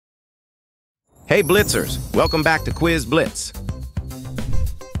Hey Blitzers, welcome back to Quiz Blitz.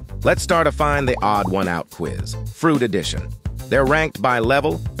 Let's start a Find the Odd One Out quiz, Fruit Edition. They're ranked by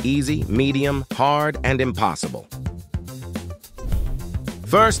level, easy, medium, hard, and impossible.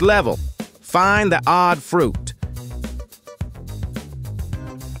 First level, find the odd fruit.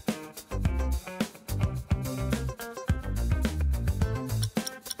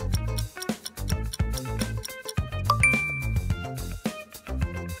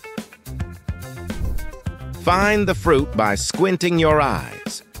 Find the fruit by squinting your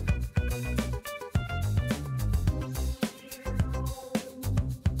eyes.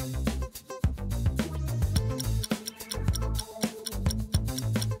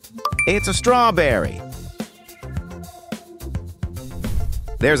 It's a strawberry.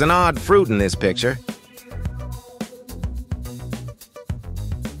 There's an odd fruit in this picture.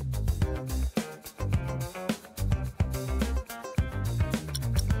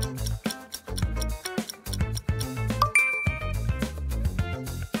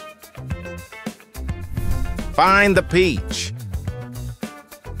 Find the peach.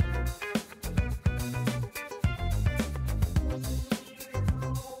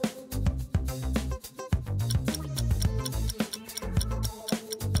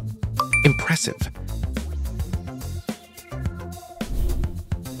 Impressive.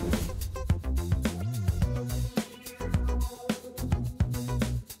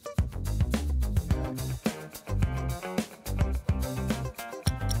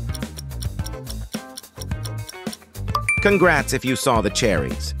 Congrats if you saw the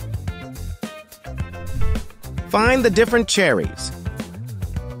cherries. Find the different cherries.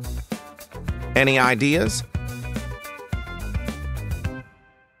 Any ideas?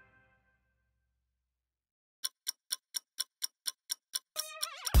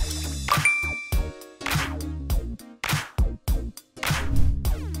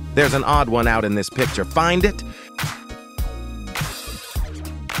 There's an odd one out in this picture. Find it.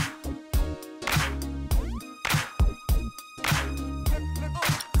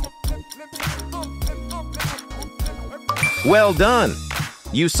 Well done!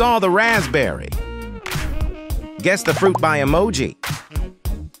 You saw the raspberry. Guess the fruit by emoji.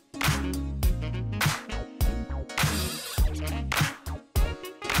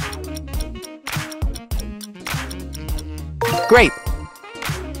 Grape.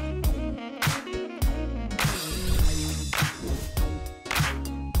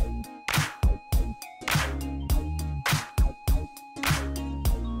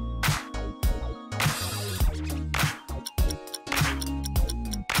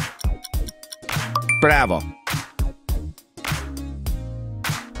 Bravo.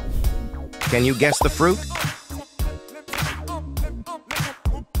 Can you guess the fruit?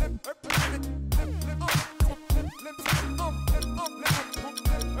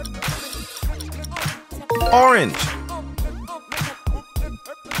 Orange.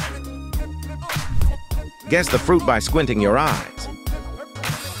 Guess the fruit by squinting your eyes.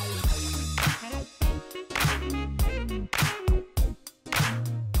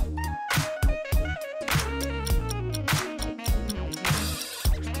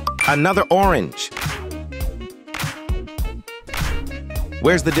 Another orange.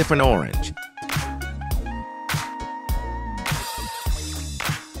 Where's the different orange?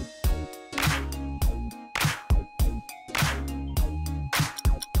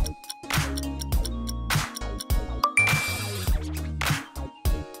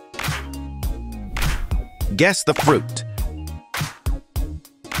 Guess the fruit.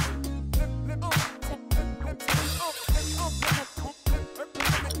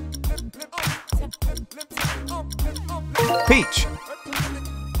 Peach.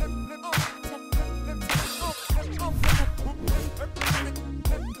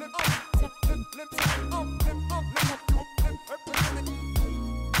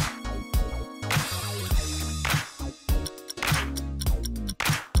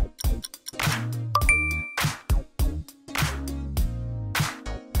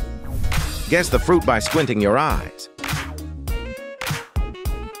 Guess the fruit by squinting your eyes.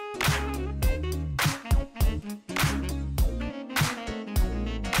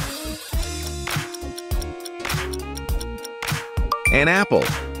 An apple.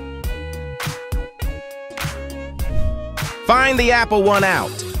 Find the apple one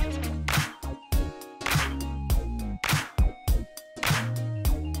out.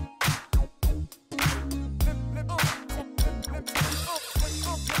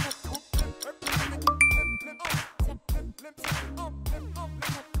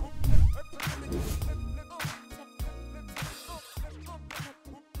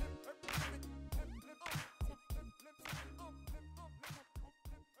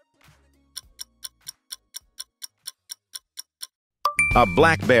 A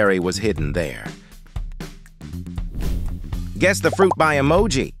blackberry was hidden there. Guess the fruit by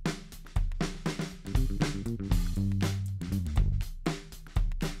emoji.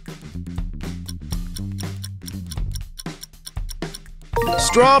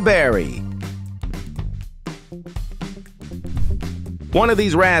 Strawberry. One of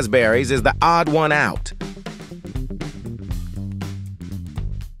these raspberries is the odd one out.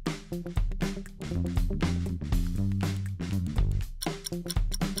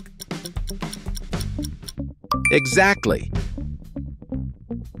 Exactly.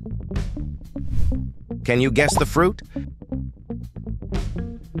 Can you guess the fruit?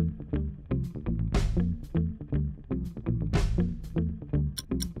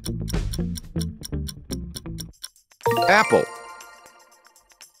 Apple.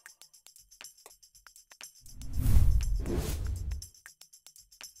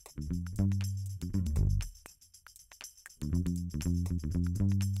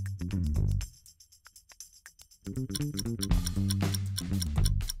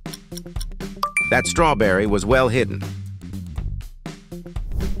 That strawberry was well hidden.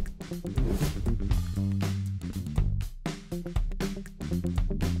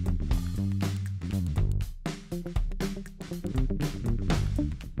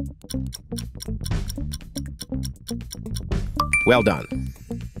 Well done.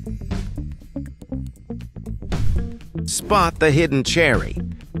 Spot the hidden cherry.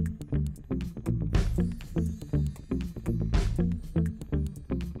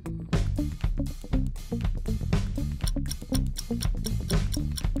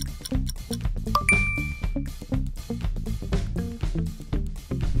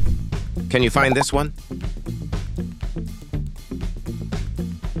 Can you find this one?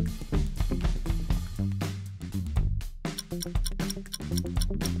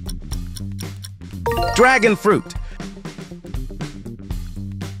 Dragon fruit.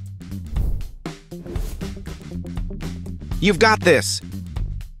 You've got this.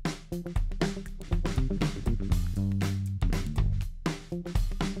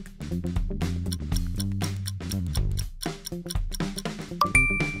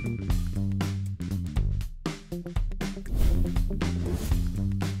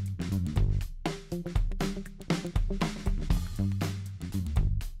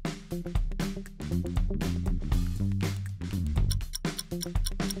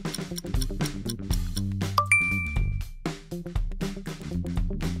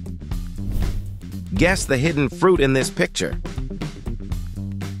 Guess the hidden fruit in this picture.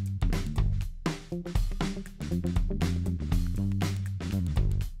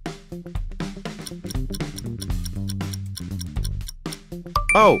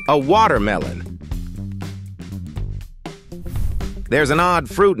 Oh, a watermelon. There's an odd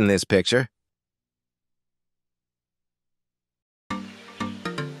fruit in this picture.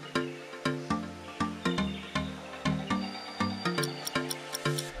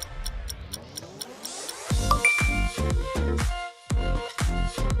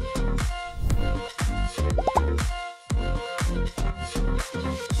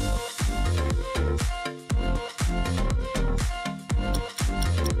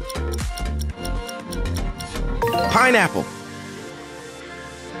 Pineapple.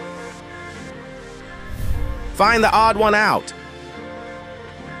 Find the odd one out.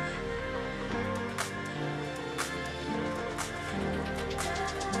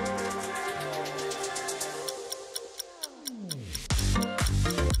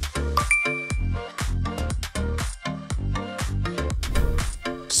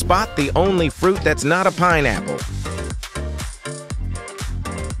 Spot the only fruit that's not a pineapple.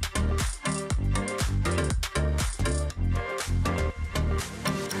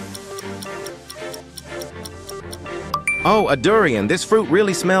 Oh, a durian. This fruit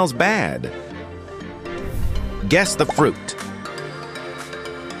really smells bad. Guess the fruit.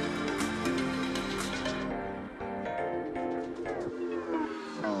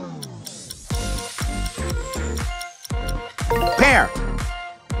 Pear.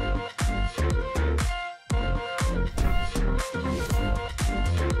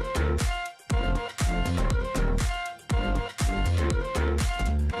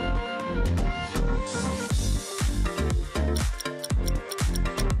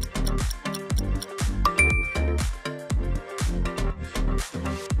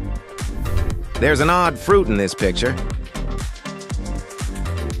 There's an odd fruit in this picture.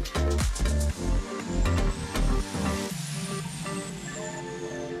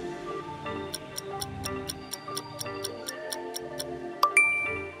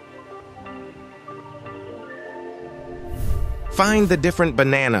 Find the different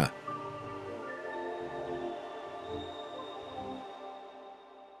banana.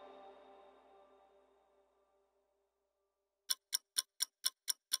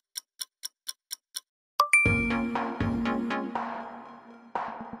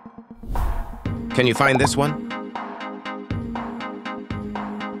 Can you find this one?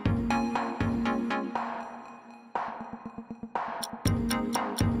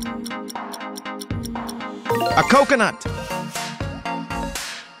 A coconut!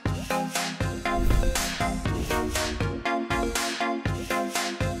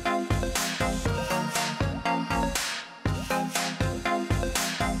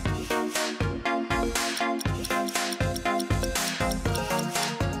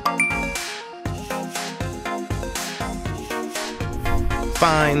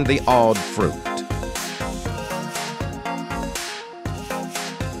 Find the odd fruit.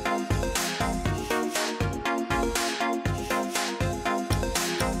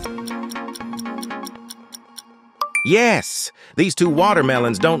 Yes, these two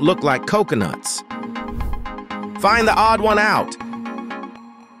watermelons don't look like coconuts. Find the odd one out.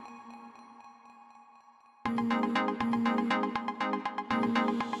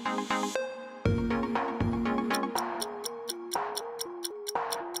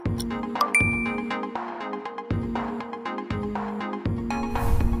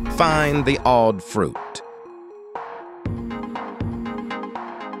 Find the odd fruit.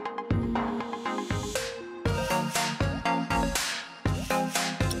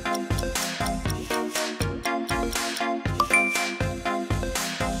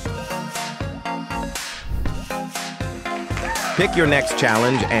 Pick your next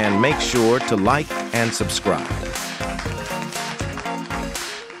challenge and make sure to like and subscribe.